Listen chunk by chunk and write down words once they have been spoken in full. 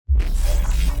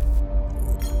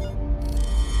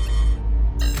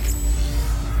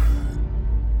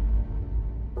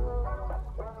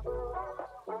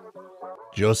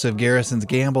Joseph Garrison's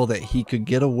gamble that he could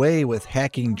get away with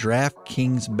hacking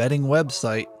DraftKings betting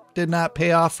website did not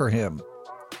pay off for him.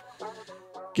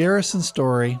 Garrison's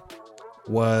story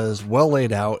was well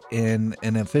laid out in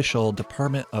an official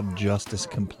Department of Justice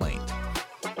complaint.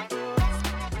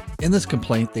 In this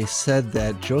complaint, they said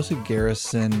that Joseph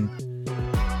Garrison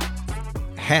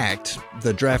hacked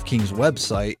the DraftKings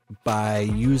website by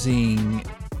using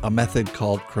a method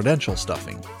called credential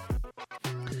stuffing.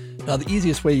 Now, the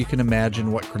easiest way you can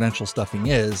imagine what credential stuffing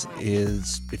is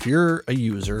if you're a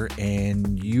user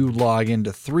and you log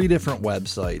into 3 different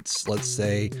websites, let's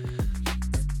say,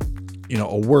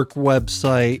 a work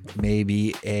website,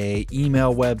 maybe a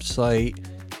email website,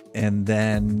 and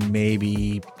then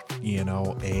maybe,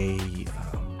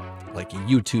 like a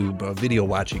YouTube, a video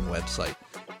watching website.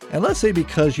 And let's say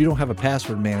because you don't have a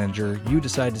password manager, you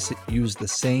decide to use the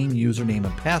same username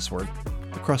and password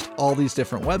across all these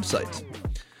different websites.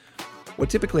 What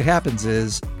typically happens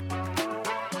is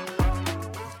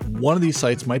one of these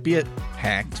sites might be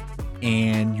hacked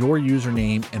and your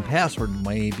username and password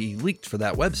may be leaked for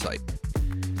that website.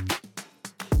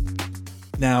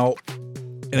 Now,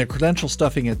 in a credential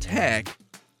stuffing attack,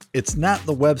 it's not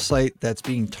the website that's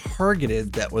being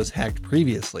targeted that was hacked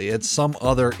previously. It's some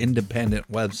other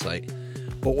independent website.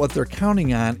 But what they're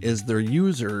counting on is their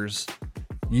users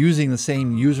using the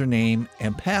same username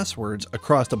and passwords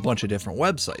across a bunch of different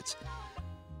websites.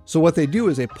 So what they do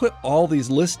is they put all these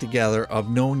lists together of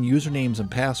known usernames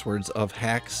and passwords of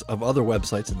hacks of other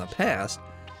websites in the past,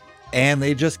 and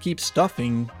they just keep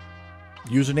stuffing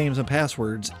usernames and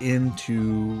passwords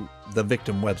into the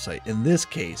victim website. In this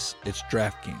case, it's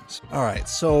DraftKings. All right,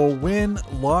 so when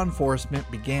law enforcement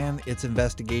began its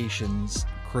investigations,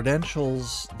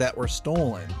 credentials that were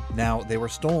stolen, now they were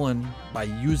stolen by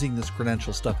using this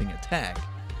credential stuffing attack.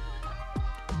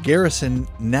 Garrison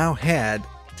now had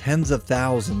tens of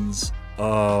thousands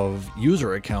of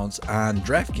user accounts on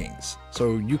DraftKings.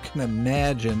 So you can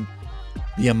imagine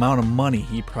the amount of money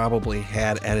he probably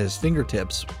had at his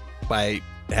fingertips by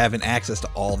having access to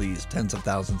all these tens of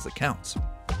thousands of accounts.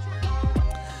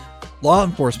 Law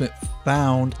enforcement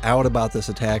found out about this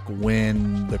attack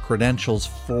when the credentials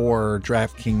for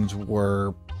DraftKings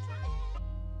were,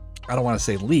 I don't want to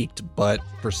say leaked, but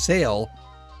for sale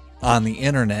on the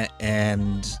internet,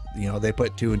 and they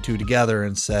put 2 and 2 together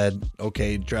and said,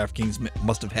 okay, DraftKings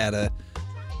must have had a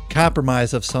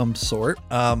compromise of some sort.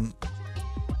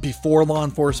 Before law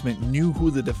enforcement knew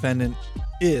who the defendant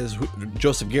is,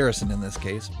 Joseph Garrison in this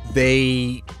case,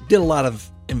 they did a lot of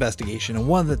investigation, and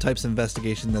one of the types of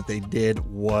investigation that they did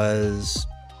was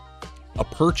a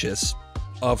purchase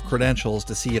of credentials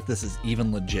to see if this is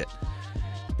even legit.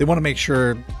 They want to make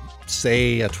sure,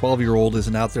 say a 12-year-old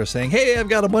isn't out there saying, hey, I've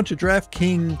got a bunch of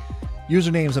DraftKings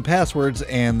usernames and passwords,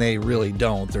 and they really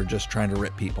don't. They're just trying to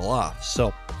rip people off.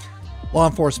 So law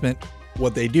enforcement,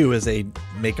 what they do is they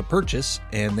make a purchase,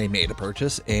 and they made a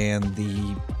purchase, and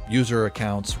the user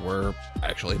accounts were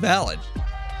actually valid.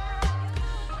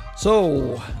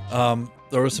 So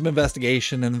there was some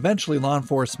investigation, and eventually law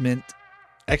enforcement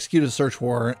executed a search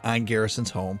warrant on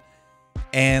Garrison's home,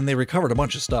 and they recovered a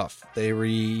bunch of stuff. They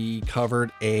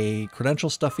recovered a credential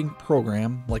stuffing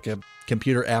program, like a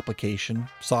computer application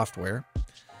software,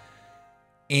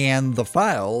 and the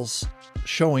files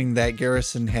showing that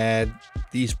Garrison had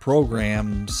these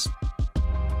programs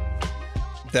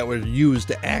that were used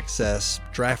to access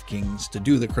DraftKings to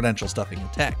do the credential stuffing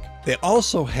attack. They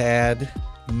also had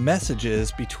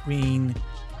messages between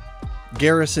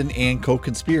Garrison and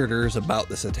co-conspirators about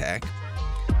this attack.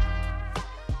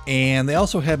 And they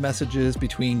also had messages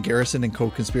between Garrison and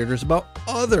co-conspirators about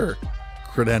other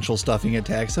credential stuffing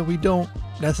attacks that we don't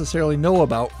necessarily know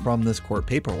about from this court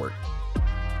paperwork.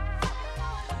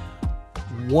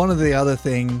 One of the other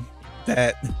thing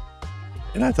that,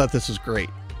 and I thought this was great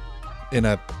in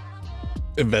a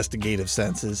investigative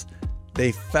sense, is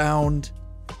they found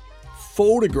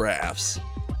photographs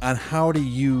on how to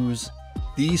use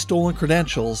these stolen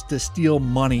credentials to steal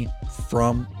money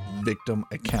from victim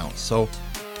accounts. So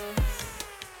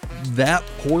that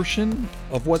portion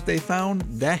of what they found,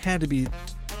 that had to be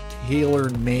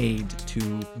tailor-made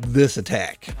to this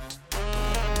attack.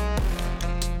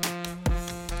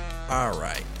 All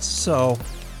right, so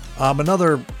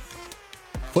another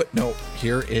footnote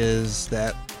here is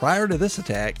that prior to this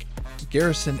attack,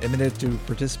 Garrison admitted to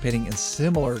participating in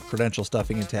similar credential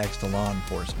stuffing attacks to law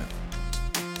enforcement.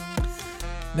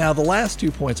 Now, the last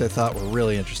 2 points I thought were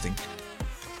really interesting.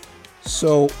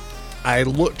 So I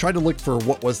tried to look for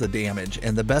what was the damage,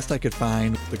 and the best I could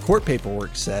find, the court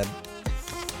paperwork said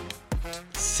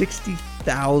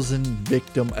 60,000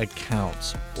 victim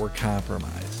accounts were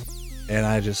compromised. And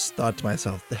I just thought to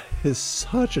myself, that is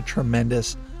such a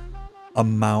tremendous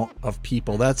amount of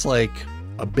people. That's like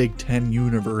a Big Ten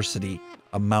university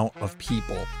amount of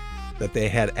people that they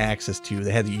had access to.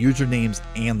 They had the usernames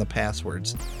and the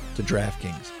passwords to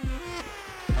DraftKings.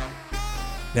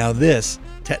 Now this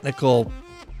technical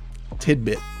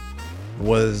tidbit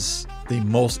was the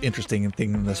most interesting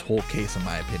thing in this whole case, in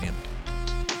my opinion.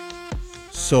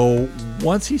 So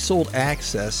once he sold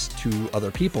access to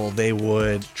other people, they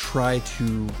would try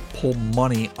to pull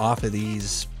money off of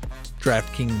these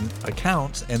DraftKings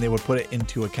accounts, and they would put it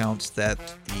into accounts that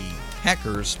the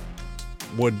hackers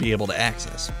would be able to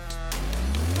access.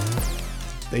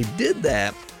 They did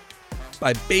that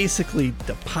by basically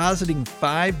depositing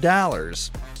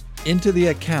 $5 into the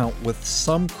account with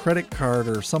some credit card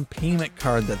or some payment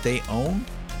card that they own,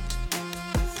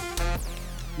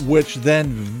 which then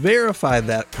verified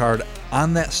that card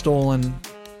on that stolen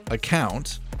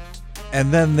account.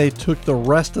 And then they took the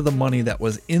rest of the money that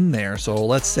was in there. So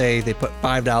let's say they put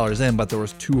 $5 in, but there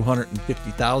was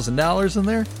 $250,000 in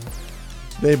there.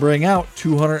 They bring out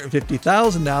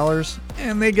 $250,000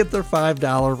 and they get their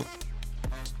 $5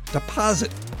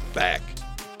 deposit back.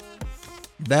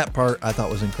 That part I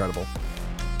thought was incredible.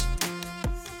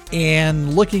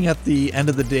 And looking at the end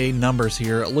of the day numbers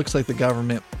here, it looks like the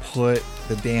government put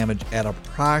the damage at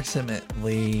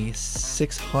approximately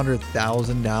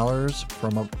 $600,000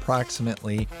 from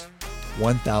approximately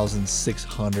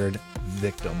 1,600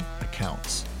 victim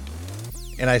accounts.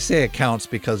 And I say accounts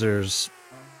because there's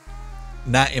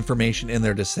not information in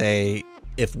there to say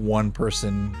if one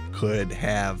person could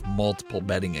have multiple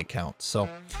betting accounts. So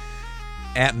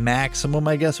at maximum,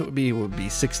 I guess it would be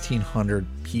 1,600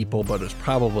 people, but it's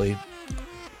probably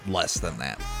less than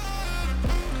that.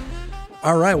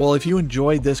 All right, well, if you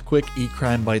enjoyed this quick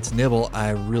eCrimeBytes nibble,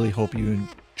 I really hope you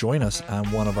join us on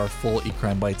one of our full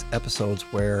eCrimeBytes episodes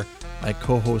where my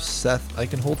co-host Seth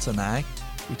Eichenholtz and I,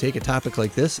 we take a topic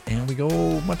like this and we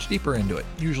go much deeper into it,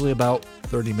 usually about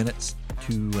 30 minutes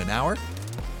to an hour,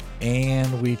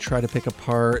 and we try to pick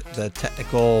apart the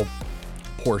technical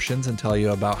portions and tell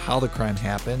you about how the crime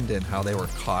happened and how they were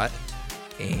caught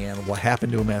and what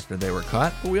happened to them after they were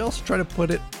caught. But we also try to put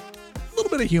a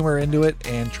little bit of humor into it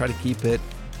and try to keep it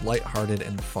lighthearted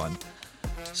and fun.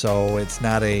 So it's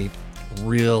not a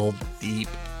real deep,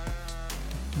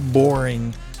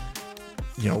 boring,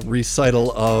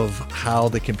 recital of how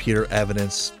the computer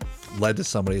evidence led to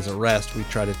somebody's arrest. We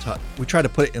try to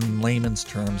put it in layman's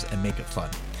terms and make it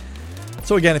fun.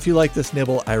 So again, if you like this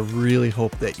nibble, I really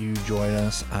hope that you join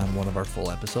us on one of our full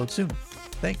episodes soon.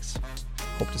 Thanks.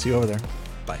 Hope to see you over there.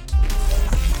 Bye.